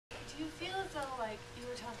So, like, you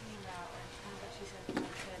were talking about, like, kind of what you said,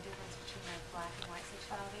 like, the difference between, like, black and white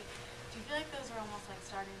sexuality. Do you feel like those are almost, like,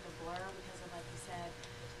 starting to blur because of, like you said,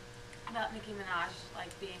 about Nicki Minaj,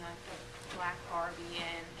 like, being, like, the black Barbie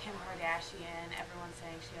and Kim Kardashian, everyone's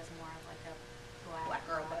saying she has more of, like, a black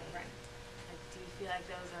girl body. body, right? Like, do you feel like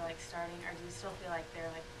those are, like, starting, or do you still feel like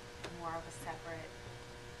they're, like, more of a separate?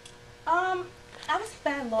 I would say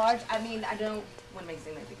by and large, I mean, I don't want to make it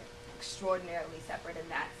seem like they're extraordinarily separate in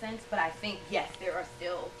that sense, but I think, yes, there are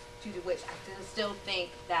still, to which I still think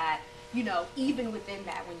that, you know, even within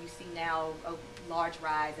that, when you see now a large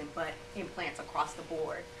rise in butt implants across the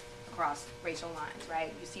board, across racial lines,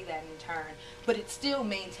 right? You see that in turn, but it's still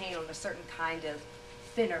maintained on a certain kind of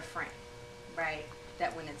thinner frame, right?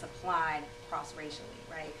 That when it's applied cross-racially,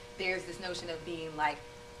 right? There's this notion of being like,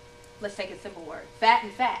 let's take a simple word, fat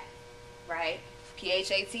and fat, right?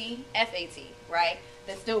 P-H-A-T, F-A-T, right?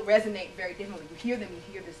 That still resonate very differently. You hear them,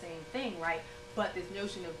 you hear the same thing, right? But this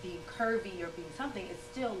notion of being curvy or being something is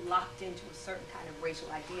still locked into a certain kind of racial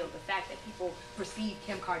ideal. The fact that people perceive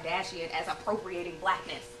Kim Kardashian as appropriating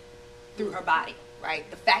blackness through her body, right?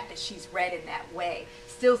 The fact that she's read in that way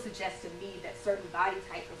still suggests to me that certain body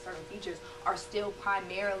types and certain features are still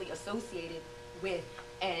primarily associated with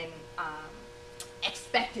and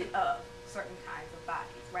expected of certain kinds of bodies,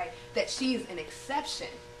 right? That she's an exception,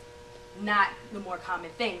 not the more common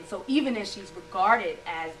thing. So even as she's regarded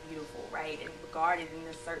as beautiful, right, and regarded in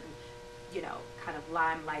this certain, you know, kind of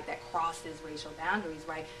limelight that crosses racial boundaries,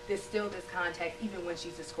 right, there's still this context, even when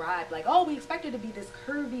she's described, like, oh, we expect her to be this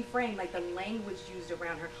curvy frame, like the language used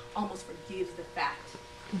around her almost forgives the fact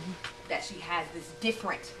that she has this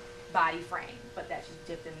different body frame, but that she's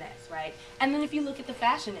dipped in this, right? And then if you look at the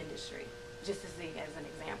fashion industry, just as an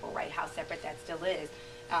example, right, how separate that still is.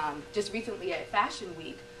 Just recently at Fashion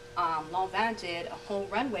Week, Lanvin did a whole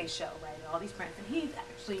runway show, right, all these prints, and he's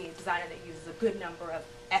actually a designer that uses a good number of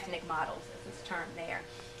ethnic models, as it's termed there.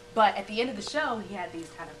 But at the end of the show, he had these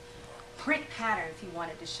kind of print patterns he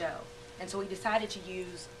wanted to show. And so he decided to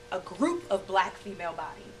use a group of black female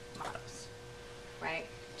body models, right,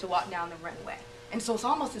 to walk down the runway. And so it's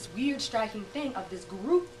almost this weird, striking thing of this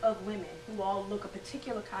group of women who all look a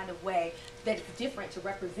particular kind of way that is different to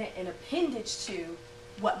represent an appendage to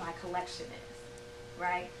what my collection is,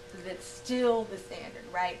 right? That's still the standard,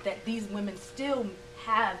 right? That these women still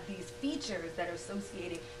have these features that are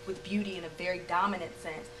associated with beauty in a very dominant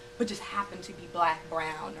sense, but just happen to be black,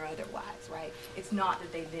 brown, or otherwise, right? It's not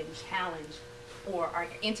that they've been challenged or are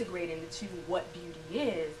integrated into what beauty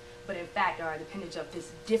is, but in fact are an appendage of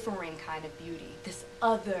this differing kind of beauty, this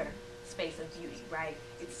other space of beauty, right?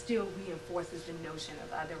 It still reinforces the notion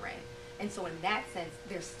of othering. And so in that sense,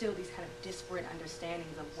 there's still these kind of disparate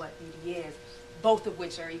understandings of what beauty is, both of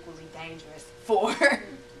which are equally dangerous for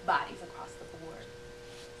bodies across the board.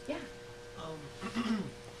 Yeah.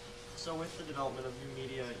 So with the development of new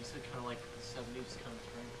media, you said kind of like the 70s kind of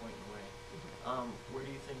turning point in a way. Where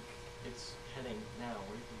do you think it's heading now?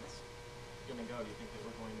 Where do you think it's going to go? Do you think that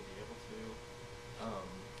we're going to be able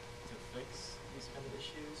to fix these kind of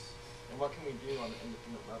issues? And what can we do on an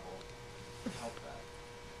independent level to help that?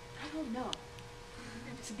 I don't know.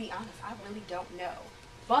 To be honest, I really don't know.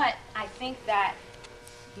 But I think that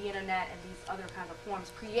the internet and these other kinds of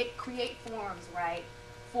forms create forms, right,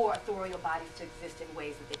 for authorial bodies to exist in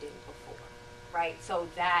ways that they didn't before, right? So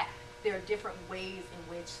that there are different ways in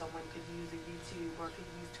which someone could use a YouTube or could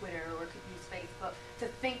use Twitter or could use Facebook to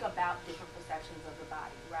think about different perceptions of the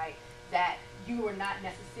body, right? That you are not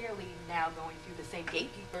necessarily now going through the same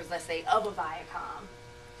gatekeepers, let's say, of a Viacom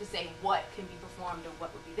to say what can be performed or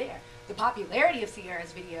what would be there. The popularity of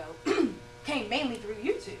Sierra's video came mainly through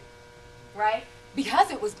YouTube, right? Because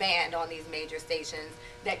it was banned on these major stations,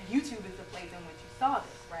 that YouTube is the place in which you saw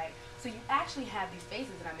this, right? So you actually have these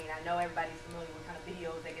faces, and I mean, I know everybody's familiar with kind of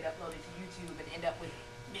videos that get uploaded to YouTube and end up with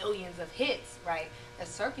millions of hits, right? That's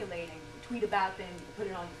circulating. You tweet about them, you put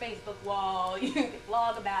it on your Facebook wall, you can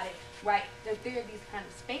blog about it, right? There are these kind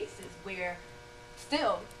of spaces where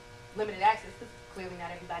still limited access, because clearly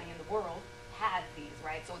not everybody in the world has these,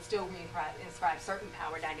 right? So it still inscribes certain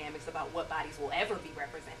power dynamics about what bodies will ever be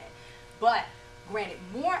represented. But granted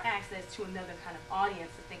more access to another kind of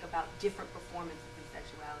audience to think about different performances of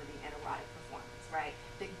sexuality and erotic performance, right?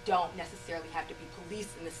 That don't necessarily have to be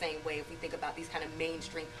policed in the same way if we think about these kind of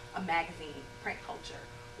mainstream, a magazine, print culture,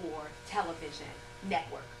 or television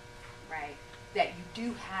network, right? That you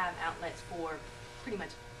do have outlets for pretty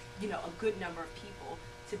much, you know, a good number of people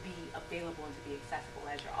to be available and to be accessible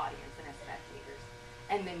as your audience and as spectators.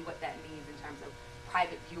 And then what that means in terms of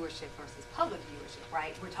private viewership versus public viewership,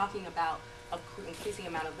 right? We're talking about an increasing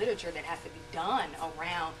amount of literature that has to be done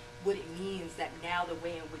around what it means that now the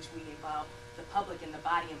way in which we involve the public and the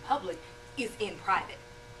body in public is in private,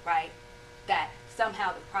 right? That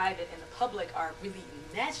somehow the private and the public are really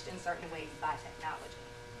enmeshed in certain ways by technology.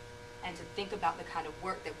 And to think about the kind of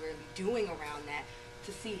work that we're doing around that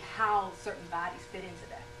to see how certain bodies fit into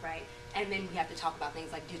that, right? And then we have to talk about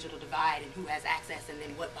things like digital divide and who has access and then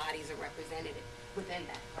what bodies are represented within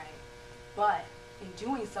that, right? But in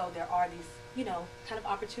doing so, there are these, you know, kind of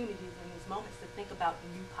opportunities in these moments to think about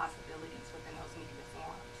new possibilities within those media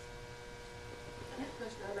forums. I have a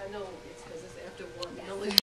question, and I know it's because it's after 1 Yes. million.